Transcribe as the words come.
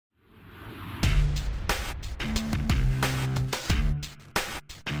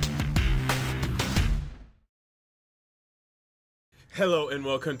Hello and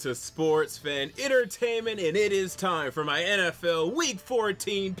welcome to Sports Fan Entertainment, and it is time for my NFL Week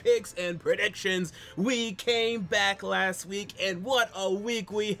 14 picks and predictions. We came back last week, and what a week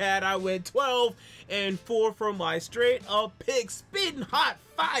we had. I went 12-4 for my straight up picks, spitting hot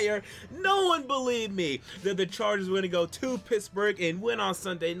fire. No one believed me that the Chargers were going to go to Pittsburgh and win on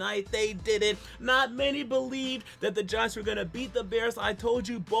Sunday night. They did it. Not many believed that the Giants were going to beat the Bears. I told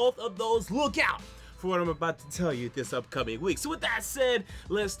you both of those. Look out for what I'm about to tell you this upcoming week. So with that said,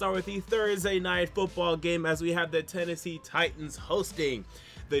 let's start with the Thursday night football game as we have the Tennessee Titans hosting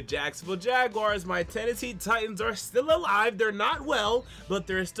the Jacksonville Jaguars. My Tennessee Titans are still alive. They're not well, but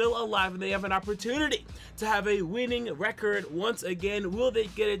they're still alive, and they have an opportunity to have a winning record once again. Will they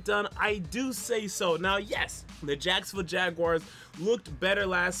get it done? I do say so. Now, yes, the Jacksonville Jaguars looked better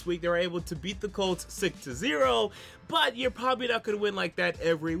last week. They were able to beat the Colts 6-0, but you're probably not going to win like that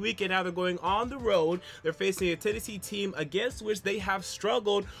every week. And now they're going on the road. They're facing a Tennessee team against which they have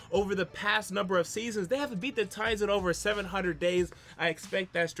struggled over the past number of seasons. They haven't beat the Titans in over 700 days. I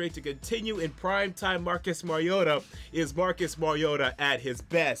expect that streak to continue in prime time. Marcus Mariota is Marcus Mariota at his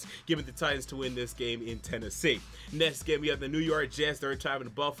best, giving the Titans to win this game in Tennessee. Next game, we have the New York Jets. They're traveling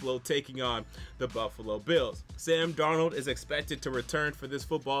to Buffalo, taking on the Buffalo Bills. Sam Darnold is expected to return for this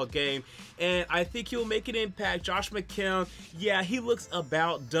football game, and I think he'll make an impact. Josh McCown, yeah, he looks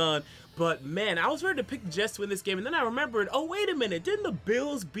about done. But man, I was ready to pick the Jets to win this game, and then I remembered, oh wait a minute, didn't the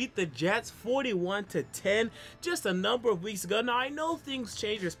Bills beat the Jets 41-10 just a number of weeks ago? Now I know things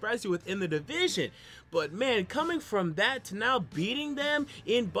change, especially within the division, but man, coming from that to now beating them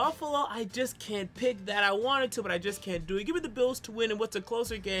in Buffalo, I just can't pick that. I wanted to, but I just can't do it. Give me the Bills to win in what's a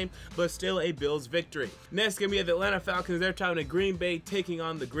closer game, but still a Bills victory. Next game, we have the Atlanta Falcons. They're traveling to Green Bay, taking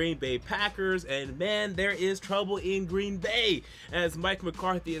on the Green Bay Packers, and man, there is trouble in Green Bay as Mike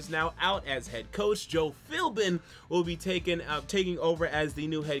McCarthy is now out as head coach. Joe Philbin will be taking over as the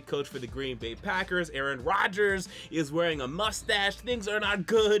new head coach for the Green Bay Packers. Aaron Rodgers is wearing a mustache. Things are not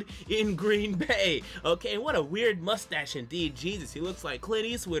good in Green Bay. Okay, what a weird mustache indeed. Jesus, he looks like Clint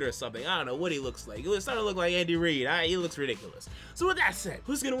Eastwood or something. I don't know what he looks like. He's starting to look like Andy Reid. He looks ridiculous. So with that said,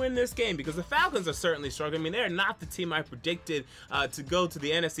 who's going to win this game? Because the Falcons are certainly struggling. I mean, they're not the team I predicted to go to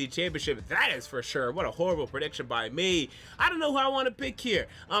the NFC Championship. That is for sure. What a horrible prediction by me. I don't know who I want to pick here.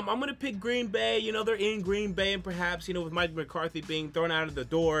 I'm going to pick Green Bay. You know, they're in Green Bay, and perhaps, you know, with Mike McCarthy being thrown out of the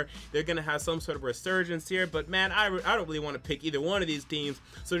door, they're going to have some sort of resurgence here. But man, I don't really want to pick either one of these teams,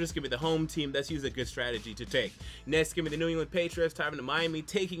 so just give me the home team. That's usually a good strategy to take. Next, give me the New England Patriots traveling to Miami,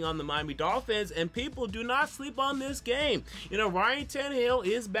 taking on the Miami Dolphins, and people do not sleep on this game. You know, Ryan Tannehill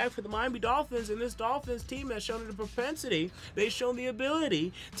is back for the Miami Dolphins, and this Dolphins team has shown the propensity, they've shown the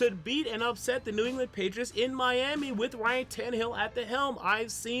ability to beat and upset the New England Patriots in Miami with Ryan Tannehill at the helm.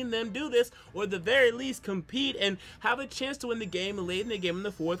 I've seen them do this, or at the very least compete and have a chance to win the game late in the game in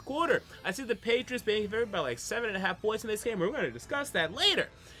the fourth quarter. I see the Patriots being favored by like 7.5 points in this game. We're going to discuss that later.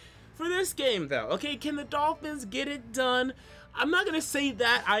 For this game, though, okay, can the Dolphins get it done? I'm not going to say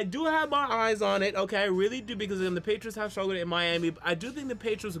that. I do have my eyes on it, okay, I really do, because the Patriots have struggled in Miami. But I do think the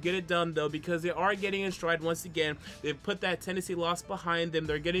Patriots will get it done, though, because they are getting in stride once again. They've put that Tennessee loss behind them.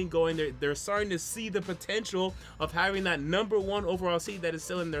 They're getting going. They're starting to see the potential of having that #1 overall seed that is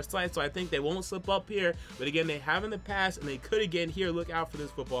still in their sights, so I think they won't slip up here. But again, they have in the past, and they could again here. Look out for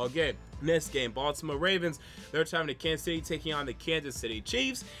this football game. Next game, Baltimore Ravens. They're traveling to Kansas City, taking on the Kansas City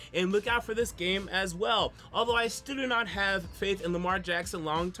Chiefs. And look out for this game as well. Although I still do not have faith in Lamar Jackson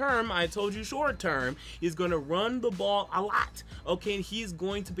long term, I told you short term, he's going to run the ball a lot. Okay, and he's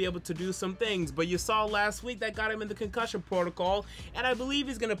going to be able to do some things. But you saw last week that got him in the concussion protocol, and I believe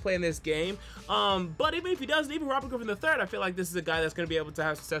he's going to play in this game. But even if he doesn't, even Robert Griffin III, I feel like this is a guy that's going to be able to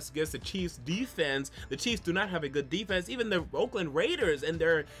have success against the Chiefs defense. The Chiefs do not have a good defense. Even the Oakland Raiders and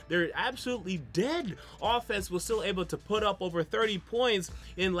their absolutely dead offense was still able to put up over 30 points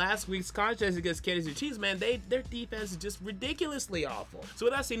in last week's contest against Kansas City Chiefs. Man, their defense is just ridiculously awful. So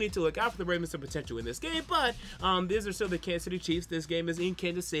with that, you need to look out for the Ravens' potential in this game. But these are still the Kansas City Chiefs. This game is in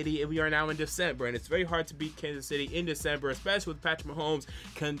Kansas City, and we are now in December, and it's very hard to beat Kansas City in December, especially with Patrick Mahomes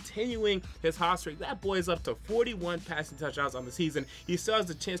continuing his hot streak. That boy is up to 41 passing touchdowns on the season. He still has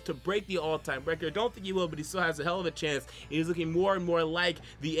a chance to break the all-time record. Don't think he will, but he still has a hell of a chance, and he's looking more and more like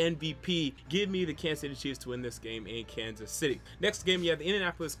the MVP. Give me the Kansas City Chiefs to win this game in Kansas City. Next game, you have the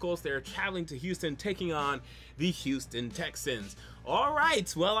Indianapolis Colts. They're traveling to Houston, taking on the Houston Texans. All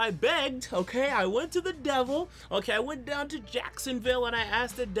right, well, I begged, okay? I went to the devil, okay? I went down to Jacksonville and I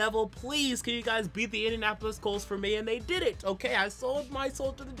asked the devil, please, can you guys beat the Indianapolis Colts for me? And they did it, okay? I sold my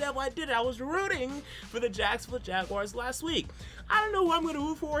soul to the devil. I did it. I was rooting for the Jacksonville Jaguars last week. I don't know who I'm going to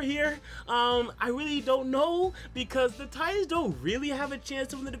root for here. I really don't know because the Titans don't really have a chance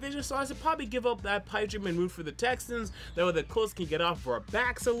to win the division, so I should probably give up that pipe dream and root for the Texans. That way the Colts can get off our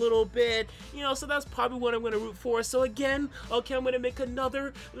backs a little bit, you know, so that's probably what I'm going to root for. So again, okay, I'm going to make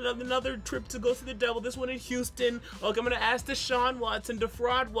another trip to go see the devil, this one in Houston. Okay, I'm going to ask Deshaun Watson,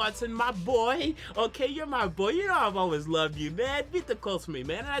 Defraud Watson, my boy. Okay, you're my boy. You know I've always loved you, man. Beat the Colts for me,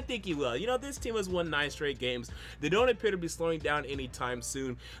 man, and I think you will. You know, this team has won 9 straight games. They don't appear to be slowing down anytime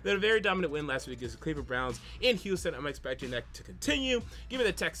soon. They had a very dominant win last week against the Cleveland Browns in Houston. I'm expecting that to continue. Give me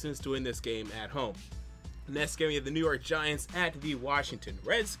the Texans to win this game at home. Next game, we have the New York Giants at the Washington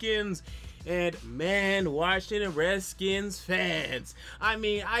Redskins. And man, Washington Redskins fans, I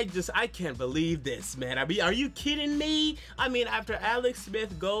mean, I can't believe this, man. I mean, are you kidding me? I mean, after Alex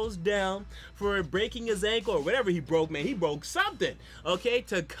Smith goes down for breaking his ankle or whatever he broke, man, he broke something, okay,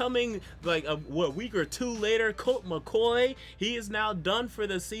 to coming like a week or two later, Colt McCoy, he is now done for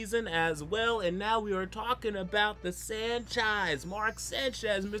the season as well. And now we are talking about the Sanchez, Mark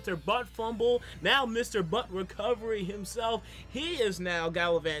Sanchez, Mr. Butt Fumble, now Mr. Butt Recovery himself. He is now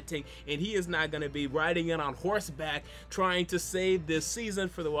gallivanting, and he is not going to be riding in on horseback trying to save this season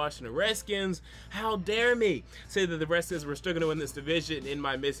for the Washington Redskins. How dare me say that the Redskins were still going to win this division in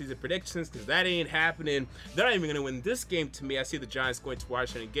my midseason predictions, because that ain't happening. They're not even going to win this game to me. I see the Giants going to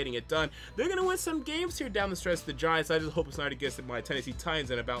Washington and getting it done. They're going to win some games here down the stretch of the Giants. I just hope it's not against my Tennessee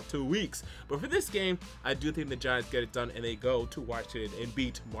Titans in about 2 weeks. But for this game, I do think the Giants get it done and they go to Washington and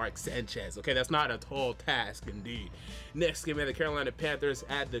beat Mark Sanchez. Okay, that's not a tall task indeed. Next game, we have the Carolina Panthers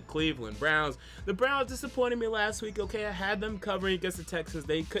at the Cleveland Browns. The Browns disappointed me last week. Okay, I had them covering against the Texans.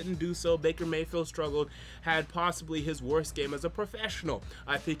 They couldn't do so. Baker Mayfield struggled, had possibly his worst game as a professional.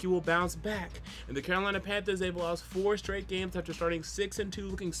 I think he will bounce back. And the Carolina Panthers, they've lost 4 straight games after starting 6-2,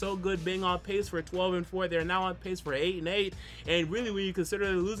 looking so good, being on pace for 12-4. They're now on pace for 8-8. And really, when you consider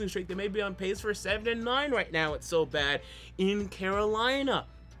the losing streak, they may be on pace for 7-9 right now. It's so bad in Carolina.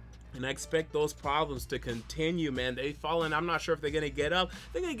 And I expect those problems to continue, man. They've fallen. I'm not sure if they're going to get up.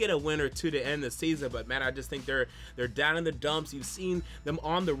 They're going to get a win or two to end the season. But, man, I just think they're down in the dumps. You've seen them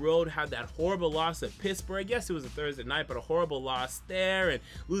on the road have that horrible loss at Pittsburgh. Yes, it was a Thursday night, but a horrible loss there. And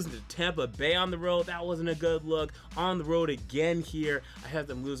losing to Tampa Bay on the road, that wasn't a good look. On the road again here, I have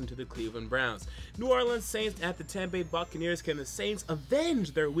them losing to the Cleveland Browns. New Orleans Saints at the Tampa Bay Buccaneers. Can the Saints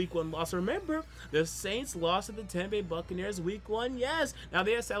avenge their Week 1 loss? Remember, the Saints lost to the Tampa Bay Buccaneers Week 1. Yes. Now,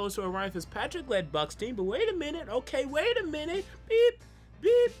 they established a Ryan Fitzpatrick-led Bucs team, but wait a minute. Okay, wait a minute. Beep,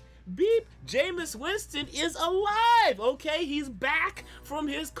 beep, beep. Jameis Winston is alive. Okay, he's back from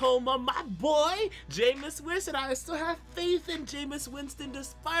his coma. My boy, Jameis Winston. I still have faith in Jameis Winston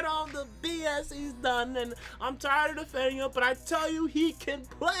despite all the BS he's done, and I'm tired of defending him, but I tell you, he can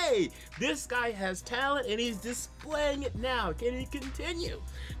play. This guy has talent, and he's displaying it now. Can he continue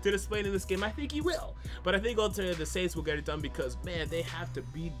to display it in this game? I think he will, but I think ultimately the Saints will get it done because, man, they have to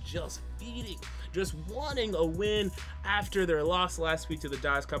be just wanting a win after their loss last week to the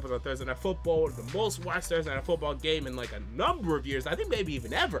Dallas Cowboys on Thursday Night Football, the most watched Thursday Night Football game in like a number of years. I think maybe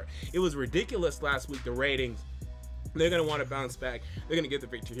even ever. It was ridiculous last week, the ratings. They're going to want to bounce back. They're going to get the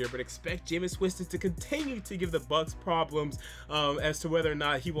victory here, but expect Jameis Winston to continue to give the Bucs problems as to whether or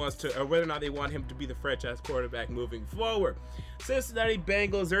not he wants to, or whether or not they want him to be the franchise quarterback moving forward. Cincinnati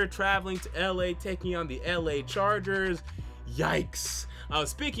Bengals, they're traveling to LA, taking on the LA Chargers. Yikes.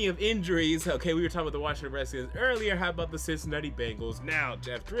 Speaking of injuries, okay, we were talking about the Washington Redskins earlier. How about the Cincinnati Bengals? Now,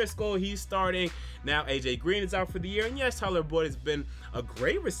 Jeff Driscoll, he's starting. Now, A.J. Green is out for the year. And yes, Tyler Boyd has been a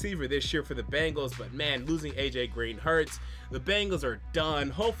great receiver this year for the Bengals. But, man, losing A.J. Green hurts. The Bengals are done.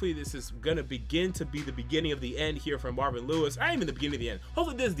 Hopefully, this is going to begin to be the beginning of the end here for Marvin Lewis. Or even the beginning of the end.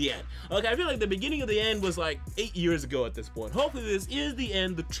 Hopefully, this is the end. Okay, I feel like the beginning of the end was like 8 years ago at this point. Hopefully, this is the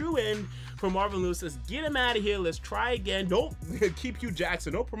end, the true end for Marvin Lewis. Let's get him out of here. Let's try again. Don't keep Hugh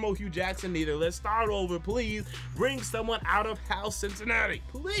Jackson. Don't promote Hugh Jackson either. Let's start over, please. Bring someone out of house Cincinnati,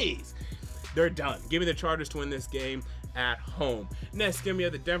 please. They're done. Give me the Chargers to win this game at home. Next, give me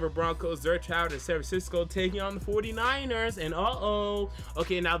the Denver Broncos. They're traveling to San Francisco, taking on the 49ers. And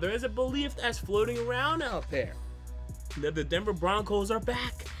okay, now there is a belief that's floating around out there that the Denver Broncos are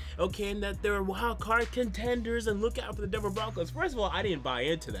back. Okay, and that they're wild card contenders, and look out for the Denver Broncos. First of all, I didn't buy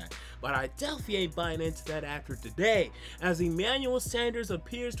into that. but I definitely ain't buying into that after today, as Emmanuel Sanders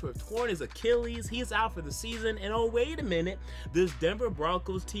appears to have torn his Achilles. He's out for the season, and oh wait a minute, this Denver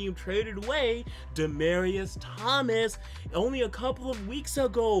Broncos team traded away Demaryius Thomas only a couple of weeks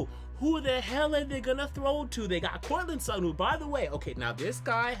ago. Who the hell are they gonna throw to? They got Cortland Sutton, who, by the way, okay, now this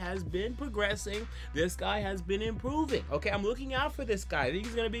guy has been progressing. This guy has been improving. Okay, I'm looking out for this guy. I think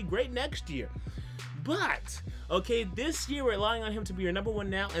he's gonna be great next year. But, okay, this year we're relying on him to be your #1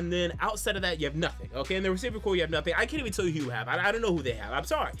 now, and then outside of that, you have nothing. Okay, in the receiver core, you have nothing. I can't even tell you who you have. I don't know who they have. I'm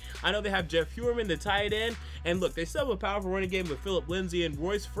sorry. I know they have Jeff Heuerman, the tight end, and look, they still have a powerful running game with Phillip Lindsay and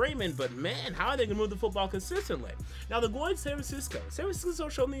Royce Freeman, but man, how are they going to move the football consistently? Now, they're going to San Francisco. San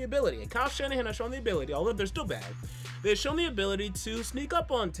Francisco's shown the ability, and Kyle Shanahan has shown the ability, although they're still bad, they've shown the ability to sneak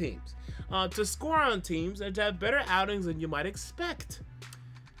up on teams, to score on teams, and to have better outings than you might expect.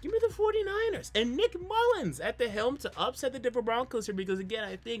 Give me the 49ers and Nick Mullins at the helm to upset the Denver Broncos here, because again,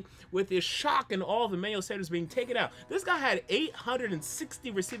 I think with this shock and all of Emmanuel Sanders being taken out, this guy had 860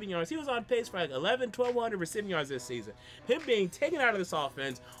 receiving yards. He was on pace for like 1,200 receiving yards this season. Him being taken out of this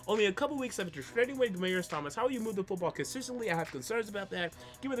offense only a couple weeks after trading away Demaryius Thomas. How will you move the football consistently? I have concerns about that.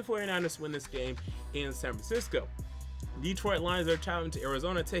 Give me the 49ers to win this game in San Francisco. Detroit Lions are traveling to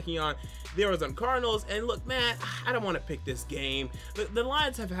Arizona, taking on the Arizona Cardinals. And look, man, I don't want to pick this game. The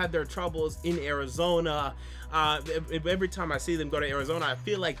Lions have had their troubles in Arizona. Every time I see them go to Arizona, I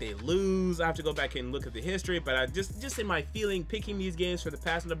feel like they lose. I have to go back and look at the history, but I just in my feeling, picking these games for the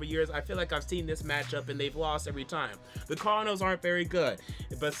past number of years, I feel like I've seen this matchup and they've lost every time. The Cardinals aren't very good,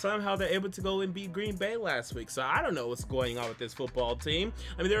 but somehow they're able to go and beat Green Bay last week. So I don't know what's going on with this football team.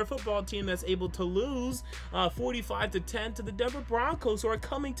 I mean, they're a football team that's able to lose 45-10 to the Denver Broncos, who are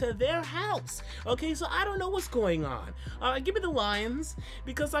coming to their house. Okay, so I don't know what's going on. Give me the Lions,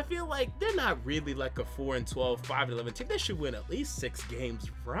 because I feel like they're not really like a 4-12, 5-11 team. They should win at least 6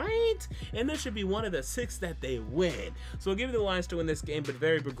 games, right? And this should be one of the 6 that they win. So give me the Lions to win this game, but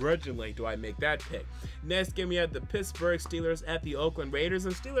very begrudgingly do I make that pick. Next game, we have the Pittsburgh Steelers at the Oakland Raiders.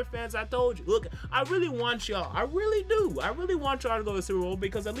 And Steeler fans, I told you, look, I really want y'all, I really do. I really want y'all to go to the Super Bowl,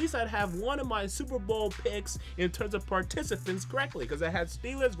 because at least I'd have one of my Super Bowl picks in terms of participants correctly, because I had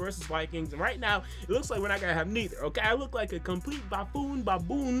Steelers versus Vikings, and right now it looks like we're not gonna have neither. Okay, I look like a complete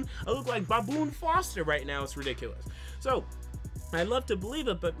baboon. I look like Baboon Foster right now. It's ridiculous. So I'd love to believe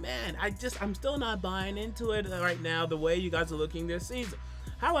it, but man, I'm still not buying into it right now the way you guys are looking this season.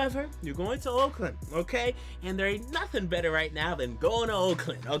 However, you're going to Oakland, okay? And there ain't nothing better right now than going to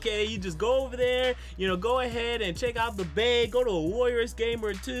Oakland, okay? You just go over there, you know, go ahead and check out the Bay, go to a Warriors game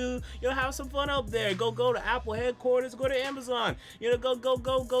or two, you know, have some fun up there. Go to Apple headquarters, go to Amazon, you know,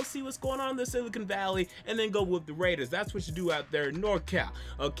 go see what's going on in the Silicon Valley, and then go with the Raiders. That's what you do out there in NorCal,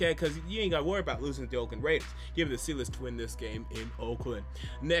 okay? Because you ain't got to worry about losing to the Oakland Raiders. Give the Steelers to win this game in Oakland.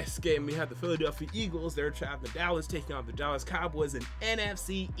 Next game, we have the Philadelphia Eagles. They're traveling to Dallas, taking on the Dallas Cowboys in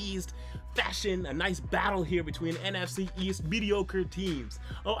NFC East fashion. A nice battle here between NFC East mediocre teams.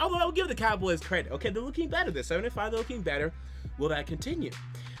 Oh, I'll give the Cowboys credit. Okay, they're looking better. They're 7-5, they're looking better. Will that continue?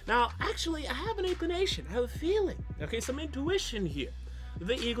 Now, actually, I have an inclination. I have a feeling. Okay, some intuition here.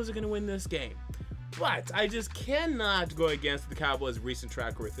 The Eagles are going to win this game. But I just cannot go against the Cowboys' recent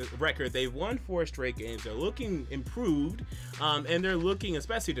track record. They've won 4 straight games. They're looking improved, and they're looking,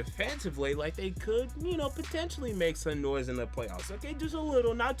 especially defensively, like they could, you know, potentially make some noise in the playoffs. Okay, just a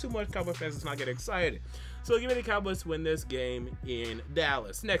little, not too much. Cowboy fans, let's not get excited. So give me the Cowboys to win this game in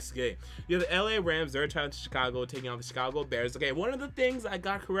Dallas. Next game, you have the LA Rams. They're traveling to Chicago, taking on the Chicago Bears. Okay, one of the things I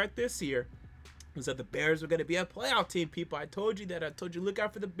got correct this year was that the Bears were going to be a playoff team, people. I told you that. I told you, look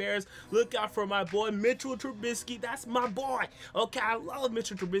out for the Bears. Look out for my boy, Mitchell Trubisky. That's my boy. Okay, I love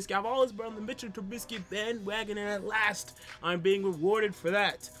Mitchell Trubisky. I've always been on the Mitchell Trubisky bandwagon, and at last, I'm being rewarded for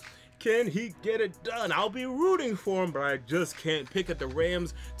that. Can he get it done? I'll be rooting for him, but I just can't pick it. The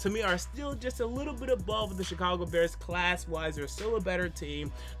Rams, to me, are still just a little bit above the Chicago Bears class-wise. They're still a better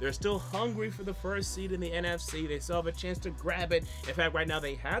team. They're still hungry for the first seed in the NFC. They still have a chance to grab it. In fact, right now,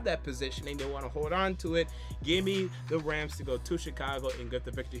 they have that positioning. They want to hold on to it. Give me the Rams to go to Chicago and get the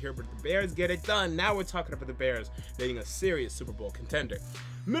victory here, but the Bears get it done. Now we're talking about the Bears being a serious Super Bowl contender.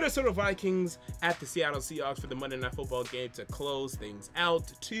 Minnesota Vikings at the Seattle Seahawks for the Monday Night Football game to close things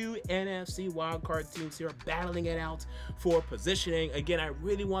out. 2 NFC wildcard teams here battling it out for positioning. Again, I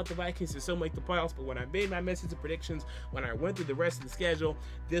really want the Vikings to still make the playoffs, but when I made my message of predictions, when I went through the rest of the schedule,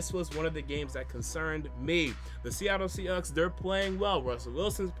 this was one of the games that concerned me. The Seattle Seahawks, they're playing well. Russell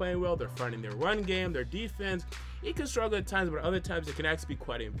Wilson's playing well. They're finding their run game, their defense. It can struggle at times, but other times it can actually be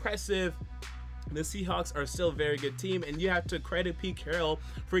quite impressive. The Seahawks are still a very good team, and you have to credit Pete Carroll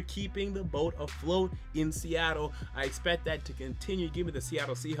for keeping the boat afloat in Seattle. I expect that to continue. Give me the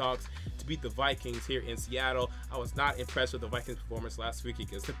Seattle Seahawks to beat the Vikings here in Seattle. I was not impressed with the Vikings' performance last week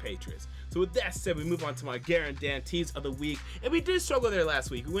against the Patriots. So with that said, we move on to my guarantees of the week, and we did struggle there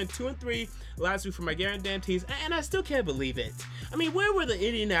last week. We went 2-3 last week for my guarantees, and I still can't believe it. I mean, where were the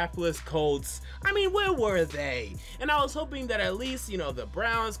Indianapolis Colts? I mean, where were they? And I was hoping that at least, you know, the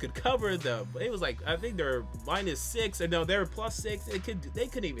Browns could cover the. It was like, I think they're -6, or no, they're +6. They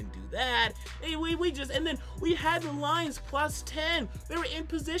couldn't even do that. And and then we had the Lions +10. They were in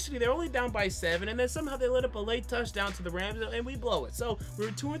positioning. They're only down by 7, and then somehow they let up a late touchdown to the Rams, and we blow it. So we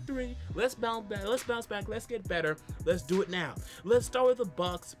were 2-3. Let's bounce back. Let's get better. Let's do it now. Let's start with the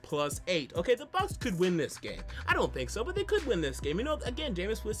Bucks +8. Okay, the Bucks could win this game. I don't think so, but they could win this game. You know, again,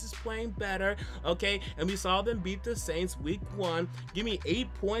 Jameis Winston is playing better. Okay, and we saw them beat the Saints week 1. Give me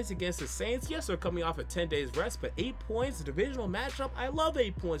 8 points against the Saints. Yes, they're coming off a 10 days rest, but 8 points, a divisional matchup. I love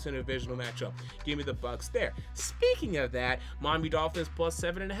 8 points in a divisional matchup. Give me the Bucks there. Speaking of that, Miami Dolphins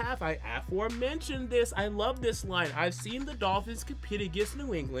 +7.5. I aforementioned this. I love this line. I've seen the Dolphins compete against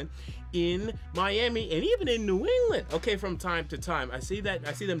New England in Miami and even in New England. Okay, from time to time, I see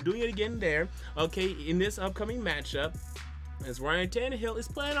them doing it again there. Okay, in this upcoming matchup, as Ryan Tannehill is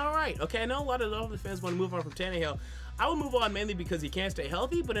playing all right. Okay, I know a lot of Dolphins fans want to move on from Tannehill. I would move on mainly because he can't stay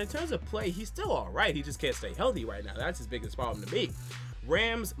healthy, but in terms of play, he's still all right. He just can't stay healthy right now. That's his biggest problem to me.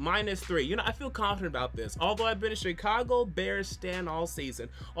 Rams -3. You know, I feel confident about this. Although I've been a Chicago Bears stan all season,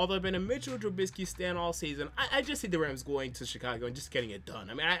 although I've been a Mitchell Trubisky stan all season, I just see the Rams going to Chicago and just getting it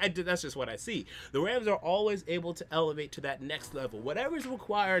done. I mean, that's just what I see. The Rams are always able to elevate to that next level. Whatever is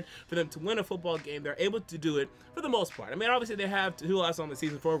required for them to win a football game, they're able to do it for the most part. I mean, obviously they have 2 losses on the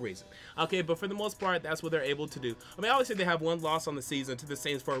season for a reason. Okay, but for the most part, that's what they're able to do. I mean, obviously they have 1 loss on the season to the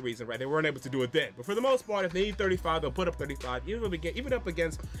Saints for a reason, right? They weren't able to do it then. But for the most part, if they need 35, they'll put up 35, even up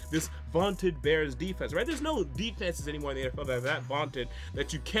against this vaunted Bears defense, right? There's no defenses anymore in the NFL that are that vaunted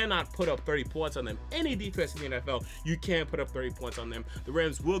that you cannot put up 30 points on them. Any defense in the NFL, you can't put up 30 points on them. The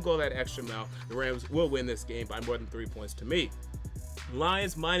Rams will go that extra mile. The Rams will win this game by more than 3 points to me.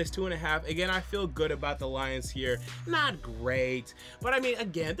 Lions -2.5. Again, I feel good about the Lions here. Not great, but I mean,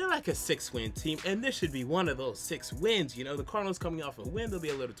 again, they're like a 6-win team, and this should be one of those 6 wins. You know, the Cardinals coming off a win, they'll be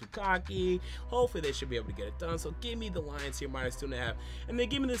a little too cocky. Hopefully, they should be able to get it done. So give me the Lions here -2.5, and then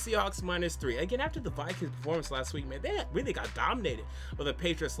give me the Seahawks -3. Again, after the Vikings' performance last week, man, they really got dominated by the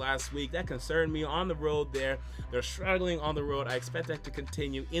Patriots last week. That concerned me on the road there. They're struggling on the road. I expect that to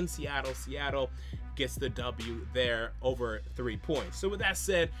continue in Seattle. Seattle gets the W there over 3 points. So with that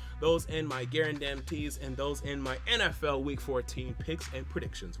said, those in my guarantees and those in my NFL Week 14 picks and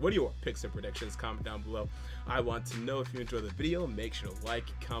predictions. What are your picks and predictions? Comment down below. I want to know if you enjoyed the video. Make sure to like,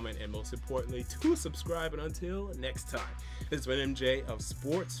 comment, and most importantly, to subscribe. And until next time, this has been MJ of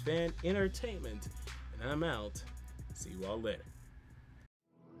Sports Fan Entertainment, and I'm out. See you all later.